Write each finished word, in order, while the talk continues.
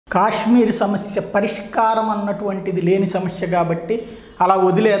కాశ్మీర్ సమస్య పరిష్కారం అన్నటువంటిది లేని సమస్య కాబట్టి అలా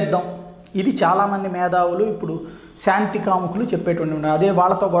వదిలేద్దాం. ఇది చాలామంది మేధావులు ఇప్పుడు శాంతి కాముకులు చెప్పేటువంటి అదే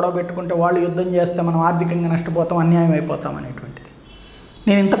వాళ్ళతో గొడవ పెట్టుకుంటే వాళ్ళు యుద్ధం చేస్తే మనం ఆర్థికంగా నష్టపోతాం, అన్యాయం అయిపోతాం అనేటువంటిది.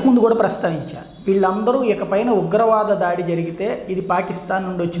 నేను ఇంతకుముందు కూడా ప్రస్తావించాను. వీళ్ళందరూ ఇకపైన ఉగ్రవాద దాడి జరిగితే ఇది పాకిస్తాన్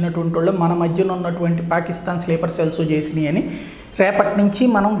నుండి వచ్చినటువంటి వాళ్ళు మన మధ్యన ఉన్నటువంటి పాకిస్తాన్ స్లీపర్ సెల్స్ చేసినాయి అని రేపటి నుంచి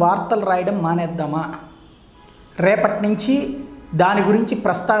మనం వార్తలు రాయడం మానేద్దామా? రేపటి నుంచి దాని గురించి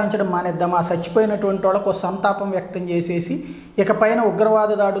ప్రస్తావించడం మానేద్దామా? చచ్చిపోయినటువంటి వాళ్ళకు సంతాపం వ్యక్తం చేసేసి ఇకపైన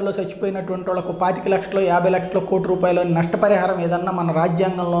ఉగ్రవాద దాడుల్లో చచ్చిపోయినటువంటి వాళ్ళకు 25 లక్షలు 50 లక్షలు కోటి రూపాయలు నష్టపరిహారం ఏదన్నా మన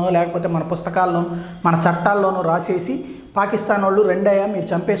రాజ్యాంగంలోనో లేకపోతే మన పుస్తకాల్లోనో మన చట్టాల్లోనో రాసేసి పాకిస్తాన్ వాళ్ళు రెండయ్యా మీరు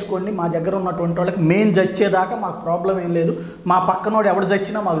చంపేసుకోండి, మా దగ్గర ఉన్నటువంటి వాళ్ళకి మేము చచ్చేదాకా మాకు ప్రాబ్లం ఏం లేదు, మా పక్కనోడు ఎవడు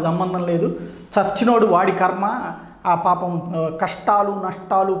చచ్చినా మాకు సంబంధం లేదు, చచ్చినోడు వాడి కర్మ, ఆ పాపం కష్టాలు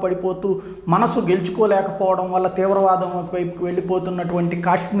నష్టాలు పడిపోతూ మనసు గెలుచుకోలేకపోవడం వల్ల తీవ్రవాదం వైపుకి వెళ్ళిపోతున్నటువంటి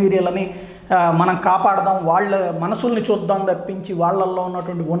కాశ్మీరీలని మనం కాపాడదాం, వాళ్ళ మనసుల్ని చూద్దాం తప్పించి వాళ్ళల్లో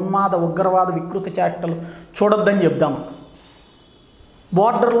ఉన్నటువంటి ఉన్మాద ఉగ్రవాద వికృత చేష్టలు చూడొద్దని చెప్దాం.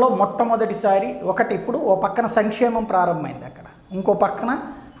 బోర్డర్లో మొట్టమొదటిసారి ఒకటి ఇప్పుడు ఓ పక్కన సంక్షేమం ప్రారంభమైంది, అక్కడ ఇంకో పక్కన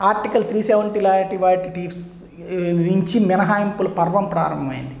ఆర్టికల్ 370 లాంటి వాటి నుంచి మినహాయింపుల పర్వం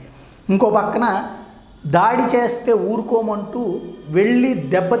ప్రారంభమైంది. ఇంకో పక్కన దాడి చేస్తే ఊరుకోమంటూ వెళ్ళి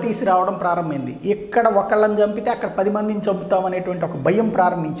దెబ్బతీసి రావడం ప్రారంభమైంది. ఇక్కడ ఒకళ్ళని చంపితే అక్కడ 10 మందిని చంపుతామనేటువంటి ఒక భయం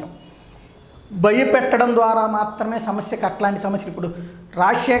ప్రారంభించాం. భయపెట్టడం ద్వారా మాత్రమే సమస్యకు అట్లాంటి సమస్యలు ఇప్పుడు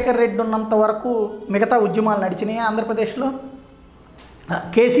రాజశేఖర్ రెడ్డి ఉన్నంత వరకు మిగతా ఉద్యమాలు నడిచినాయి ఆంధ్రప్రదేశ్లో,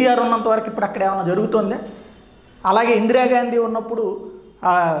 కేసీఆర్ ఉన్నంత వరకు ఇప్పుడు అక్కడ ఏమైనా జరుగుతుందే? అలాగే ఇందిరాగాంధీ ఉన్నప్పుడు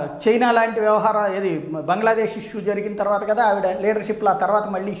చైనా లాంటి వ్యవహారం ఏది బంగ్లాదేశ్ ఇష్యూ జరిగిన తర్వాత కదా ఆవిడ లీడర్షిప్లో, ఆ తర్వాత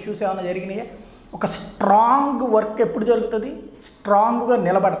మళ్ళీ ఇష్యూస్ ఏమైనా జరిగినాయా? ఒక స్ట్రాంగ్ వర్క్ ఎప్పుడు జరుగుతుంది? స్ట్రాంగ్గా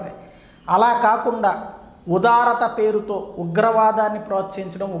నిలబడతాయి. అలా కాకుండా ఉదారత పేరుతో ఉగ్రవాదాన్ని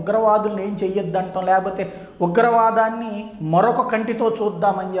ప్రోత్సహించడం, ఉగ్రవాదులను ఏం చెయ్యొద్దంటాం, లేకపోతే ఉగ్రవాదాన్ని మరొక కంటితో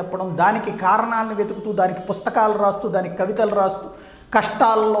చూద్దామని చెప్పడం, దానికి కారణాలను వెతుకుతూ దానికి పుస్తకాలు రాస్తూ దానికి కవితలు రాస్తూ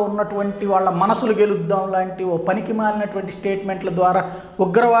కష్టాల్లో ఉన్నటువంటి వాళ్ళ మనసులు గెలుద్దాం లాంటి ఓ పనికి మాలినటువంటి స్టేట్మెంట్ల ద్వారా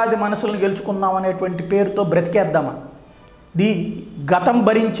ఉగ్రవాది మనసులను గెలుచుకుందాం అనేటువంటి పేరుతో బ్రతికేద్దామా? గతం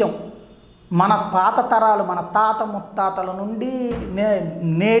భరించాం. మన పాత తరాలు మన తాత ముత్తాతల నుండి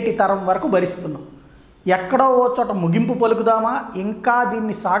నేటి తరం వరకు భరిస్తున్నాం. ఎక్కడో ఓ చోట ముగింపు పలుకుదామా? ఇంకా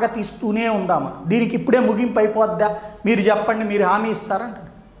దీన్ని సాగతీస్తూనే ఉందామా? దీనికి ఇప్పుడే ముగింపు అయిపోద్దా? మీరు చెప్పండి, మీరు హామీ ఇస్తారంట.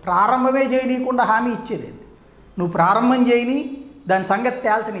 ప్రారంభమే చేయనీయకుండా హామీ ఇచ్చేది నువ్వు ప్రారంభం చేయని దాని సంగతి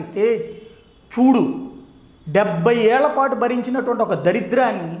తేల్చని చూడు. 70 ఏళ్ల పాటు భరించినటువంటి ఒక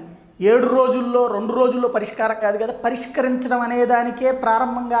దరిద్రాన్ని 7 రోజుల్లో 2 రోజుల్లో పరిష్కారం కాదు కదా, పరిష్కరించడం అనేదానికే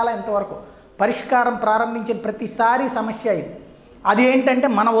ప్రారంభం కాల ఇంతవరకు. పరిష్కారం ప్రారంభించిన ప్రతిసారి సమస్య ఇది. అది ఏంటంటే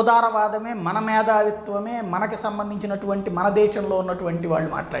మన ఉదారవాదమే, మన మేధావిత్వమే, మనకి సంబంధించినటువంటి మన దేశంలో ఉన్నటువంటి వాళ్ళు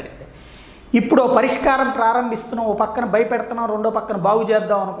మాట్లాడింది. ఇప్పుడు పరిష్కారం ప్రారంభిస్తున్నాం, ఓ పక్కన భయపెడుతున్నాం, రెండో పక్కన బాగు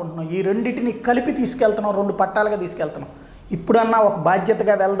చేద్దాం అనుకుంటున్నాం. ఈ రెండింటిని కలిపి తీసుకెళ్తున్నాం, 2 పట్టాలుగా తీసుకెళ్తున్నాం. ఇప్పుడన్నా ఒక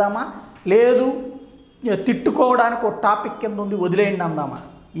బాధ్యతగా వెళ్దామా? లేదు తిట్టుకోవడానికి ఒక టాపిక్ కింద ఉంది వదిలేయండి అందామా?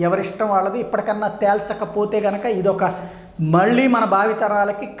 ఎవరిష్టం వాళ్ళది. ఇప్పటికన్నా తేల్చకపోతే కనుక ఇదొక మళ్ళీ మన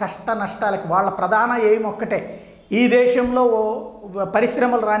భావితరాలకి కష్ట నష్టాలకి వాళ్ళ ప్రధాన ఎయిమ్ ఒక్కటే, ఈ దేశంలో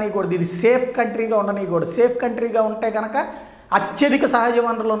పరిశ్రమలు రానియకూడదు, ఇది సేఫ్ కంట్రీగా ఉండనియకూడదు. సేఫ్ కంట్రీగా ఉంటే కనుక అత్యధిక సహజ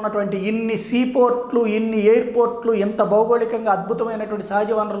వనరులు ఉన్నటువంటి ఇన్ని సీపోర్ట్లు, ఇన్ని ఎయిర్పోర్ట్లు, ఇంత భౌగోళికంగా అద్భుతమైనటువంటి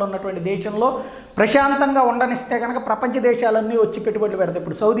సహజ వనరులు ఉన్నటువంటి దేశంలో ప్రశాంతంగా ఉండనిస్తే కనుక ప్రపంచ దేశాలన్నీ వచ్చి పెట్టుబడులు పెడతాయి.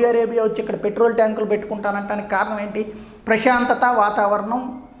 ఇప్పుడు సౌదీ అరేబియా వచ్చి ఇక్కడ పెట్రోల్ ట్యాంకులు పెట్టుకుంటానంటానికి కారణం ఏంటి? ప్రశాంతత, వాతావరణం,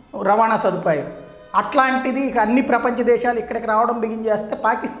 రవాణా సదుపాయం. అట్లాంటిది ఇక అన్ని ప్రపంచ దేశాలు ఇక్కడికి రావడం బిగించేస్తే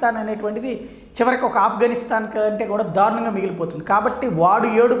పాకిస్తాన్ అనేటువంటిది చివరికి ఒక ఆఫ్ఘనిస్తాన్ కంటే కూడా దారుణంగా మిగిలిపోతుంది. కాబట్టి వాడు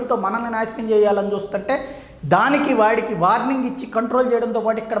ఏడుపుతో మనల్ని నాశనం చేయాలని చూస్తుంటే దానికి వాడికి వార్నింగ్ ఇచ్చి కంట్రోల్ చేయడంతో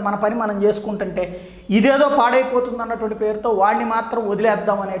పాటు ఇక్కడ మన పని మనం చేసుకుంటుంటే ఇదేదో పాడైపోతుంది అన్నటువంటి పేరుతో వాడిని మాత్రం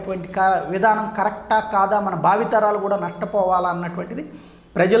వదిలేద్దాం అనేటువంటి విధానం కరెక్టా కాదా, మన భావితరాలు కూడా నష్టపోవాలా అన్నటువంటిది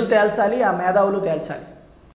ప్రజలు తేల్చాలి, ఆ మేధావులు తేల్చాలి.